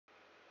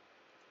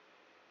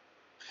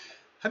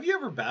Have you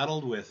ever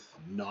battled with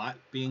not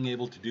being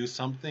able to do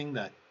something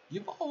that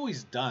you've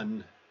always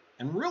done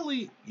and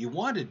really you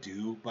want to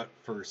do, but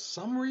for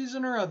some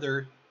reason or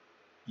other,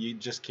 you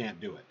just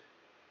can't do it?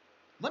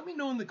 Let me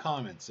know in the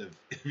comments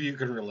if you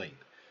can relate.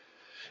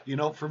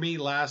 For me,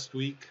 last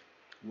week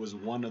was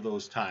one of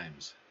those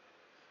times.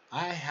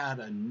 I had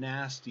a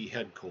nasty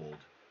head cold,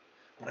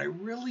 but I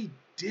really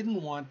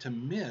didn't want to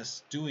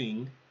miss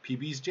doing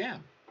PB's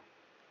Jam.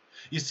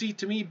 You see,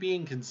 to me,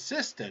 being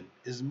consistent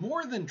is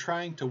more than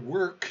trying to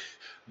work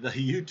the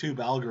YouTube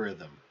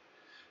algorithm.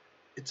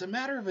 It's a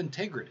matter of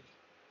integrity.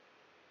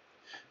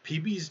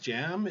 PB's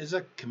Jam is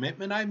a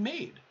commitment I've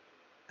made,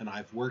 and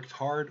I've worked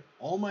hard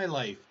all my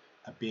life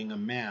at being a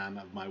man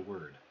of my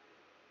word.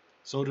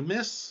 So to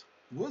miss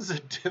was a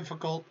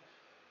difficult,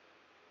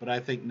 but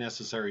I think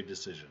necessary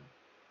decision.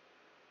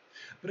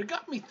 But it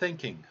got me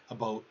thinking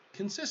about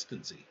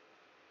consistency,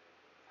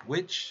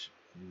 which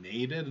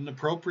made it an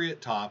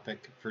appropriate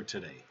topic for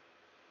today.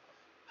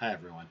 Hi,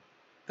 everyone.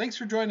 Thanks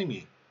for joining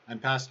me. I'm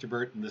Pastor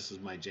Bert, and this is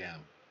my jam.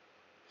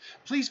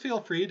 Please feel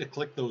free to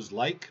click those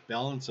like,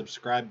 bell, and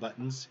subscribe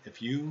buttons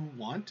if you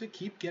want to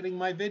keep getting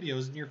my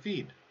videos in your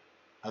feed.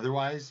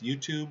 Otherwise,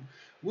 YouTube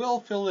will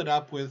fill it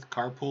up with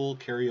carpool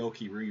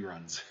karaoke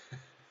reruns.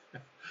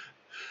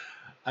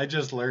 I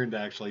just learned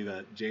actually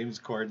that James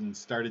Corden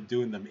started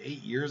doing them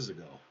 8 years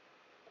ago.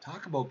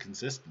 Talk about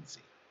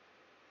consistency.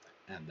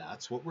 And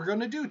that's what we're going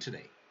to do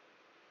today.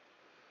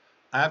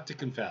 I have to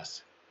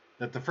confess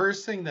that the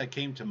first thing that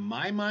came to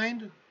my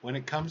mind when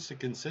it comes to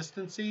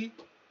consistency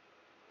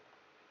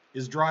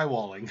is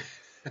drywalling.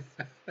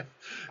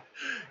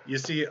 You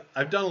see,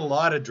 I've done a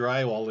lot of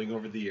drywalling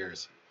over the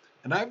years,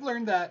 and I've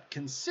learned that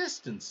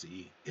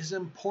consistency is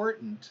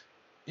important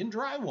in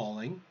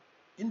drywalling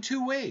in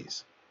two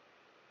ways.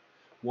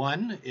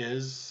 One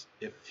is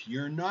if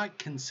you're not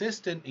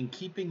consistent in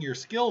keeping your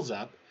skills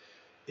up,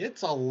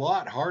 it's a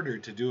lot harder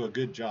to do a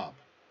good job.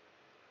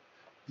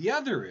 The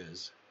other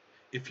is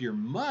if your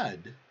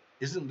mud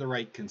isn't the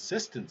right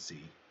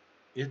consistency,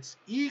 it's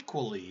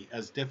equally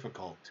as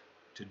difficult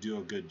to do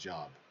a good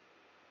job.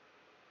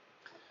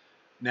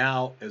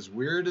 Now, as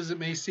weird as it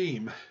may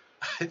seem,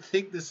 I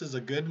think this is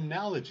a good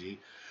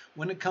analogy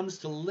when it comes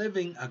to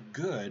living a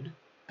good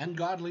and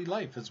godly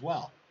life as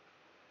well.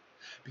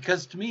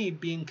 Because to me,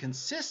 being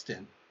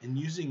consistent in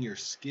using your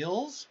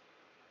skills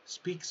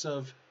speaks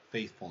of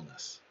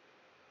faithfulness.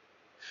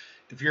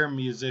 If you're a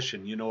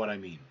musician, you know what I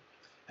mean.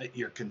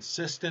 You're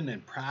consistent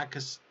in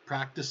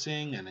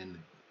practicing and in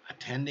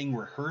attending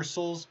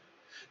rehearsals,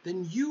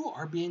 then you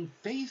are being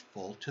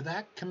faithful to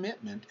that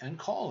commitment and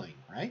calling,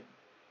 right?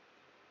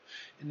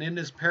 And in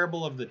his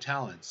parable of the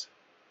talents,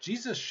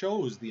 Jesus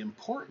shows the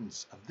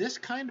importance of this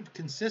kind of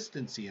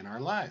consistency in our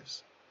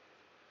lives.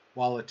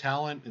 While a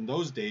talent in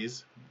those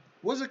days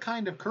was a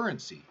kind of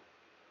currency,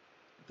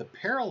 the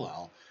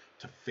parallel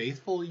to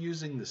faithfully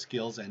using the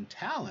skills and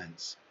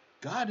talents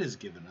God has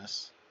given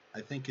us,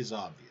 I think, is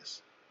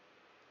obvious.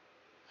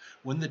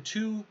 When the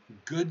two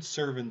good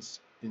servants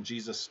in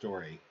Jesus'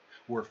 story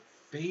were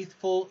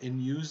faithful in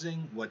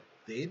using what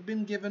they'd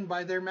been given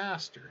by their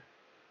master,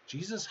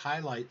 Jesus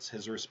highlights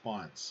his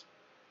response.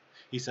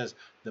 He says,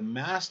 "The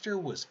master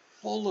was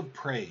full of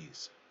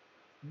praise.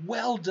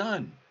 'Well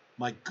done,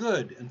 my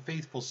good and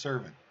faithful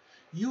servant.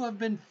 You have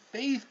been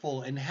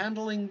faithful in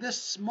handling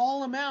this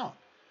small amount,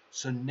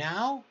 so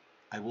now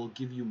I will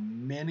give you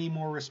many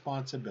more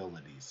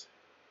responsibilities.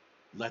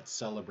 Let's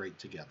celebrate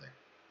together.'"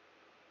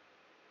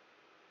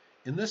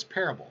 In this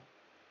parable,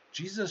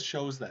 Jesus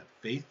shows that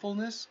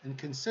faithfulness and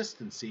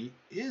consistency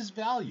is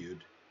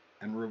valued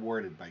and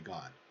rewarded by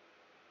God.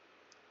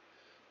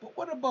 But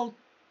what about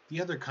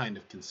the other kind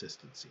of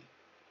consistency?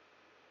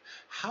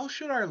 How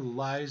should our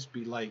lives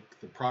be like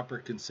the proper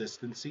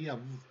consistency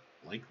of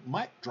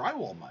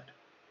drywall mud?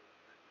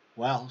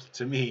 Well,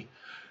 to me,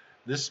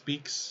 this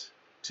speaks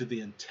to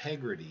the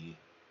integrity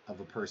of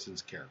a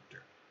person's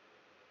character.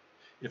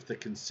 If the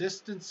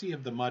consistency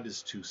of the mud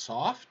is too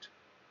soft,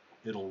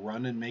 it'll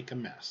run and make a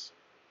mess.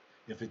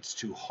 If it's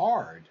too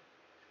hard,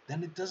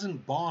 then it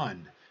doesn't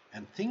bond,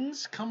 and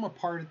things come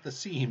apart at the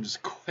seams,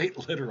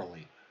 quite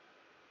literally.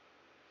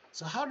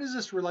 So how does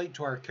this relate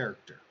to our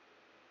character?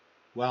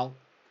 Well,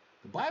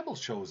 the Bible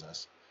shows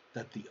us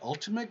that the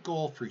ultimate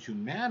goal for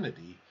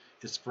humanity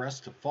is for us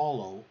to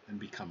follow and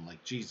become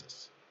like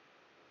Jesus.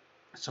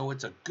 So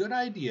it's a good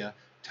idea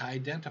to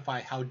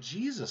identify how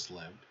Jesus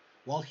lived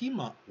while he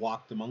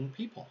walked among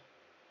people.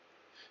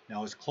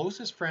 Now, his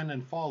closest friend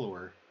and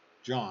follower,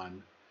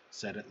 John,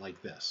 said it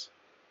like this: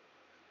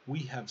 "We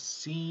have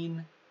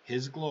seen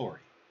his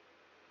glory,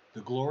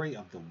 the glory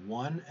of the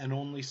one and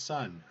only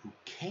Son who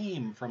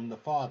came from the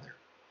Father,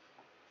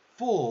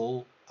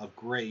 full of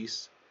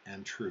grace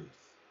and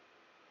truth."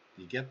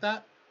 You get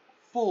that?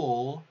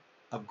 Full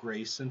of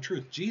grace and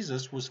truth.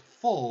 Jesus was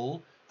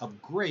full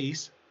of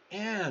grace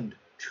and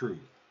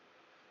truth.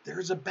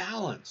 There's a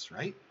balance,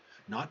 right?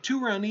 Not too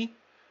runny,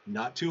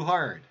 not too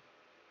hard.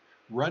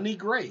 Runny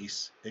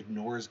grace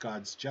ignores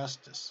God's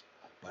justice,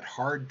 but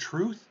hard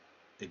truth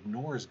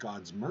ignores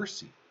God's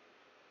mercy.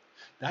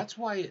 That's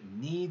why it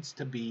needs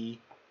to be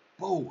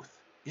both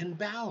in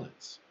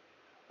balance.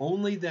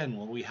 Only then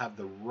will we have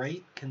the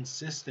right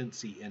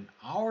consistency in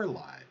our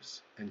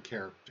lives and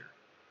character,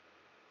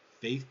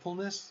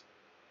 faithfulness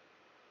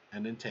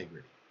and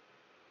integrity.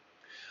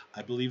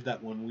 I believe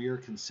that when we are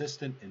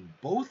consistent in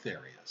both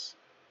areas,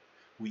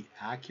 we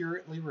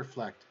accurately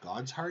reflect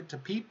God's heart to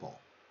people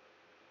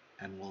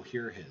and will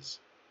hear his,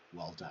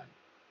 well done.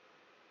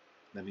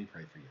 Let me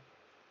pray for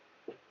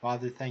you.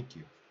 Father, thank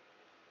you.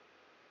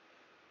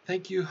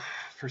 Thank you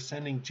for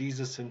sending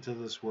Jesus into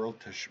this world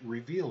to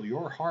reveal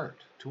your heart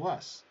to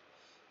us.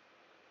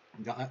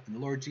 God,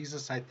 Lord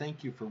Jesus, I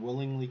thank you for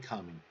willingly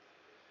coming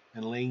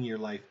and laying your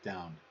life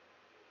down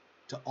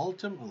to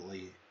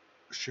ultimately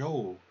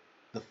show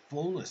the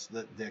fullness,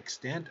 the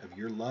extent of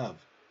your love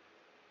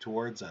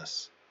towards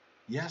us.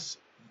 Yes,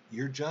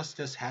 your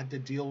justice had to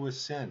deal with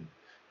sin,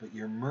 but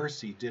your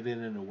mercy did it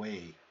in a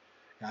way,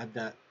 God,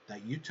 that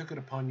you took it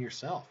upon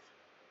yourself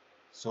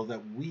so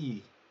that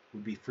we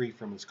would be free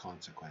from its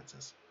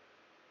consequences.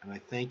 And I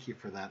thank you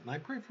for that. And I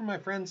pray for my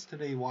friends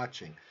today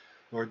watching,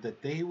 Lord,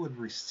 that they would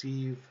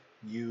receive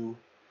you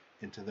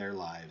into their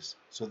lives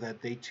so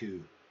that they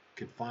too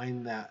could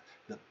find that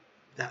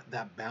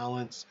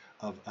balance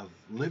of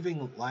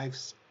living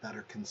lives that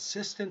are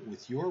consistent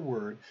with your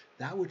word,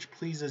 that which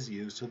pleases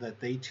you, so that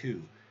they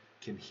too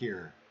can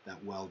hear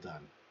that well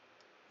done.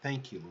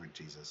 Thank you, Lord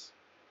Jesus,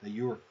 that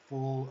you are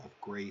full of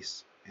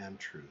grace and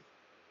truth.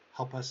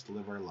 Help us to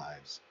live our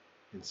lives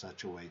in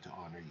such a way to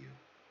honor you.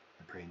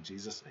 I pray in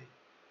Jesus' name.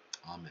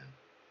 Amen.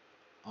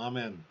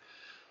 Amen.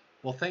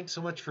 Well, thanks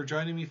so much for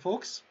joining me,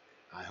 folks.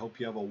 I hope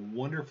you have a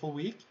wonderful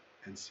week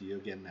and see you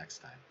again next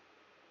time.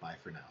 Bye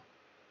for now.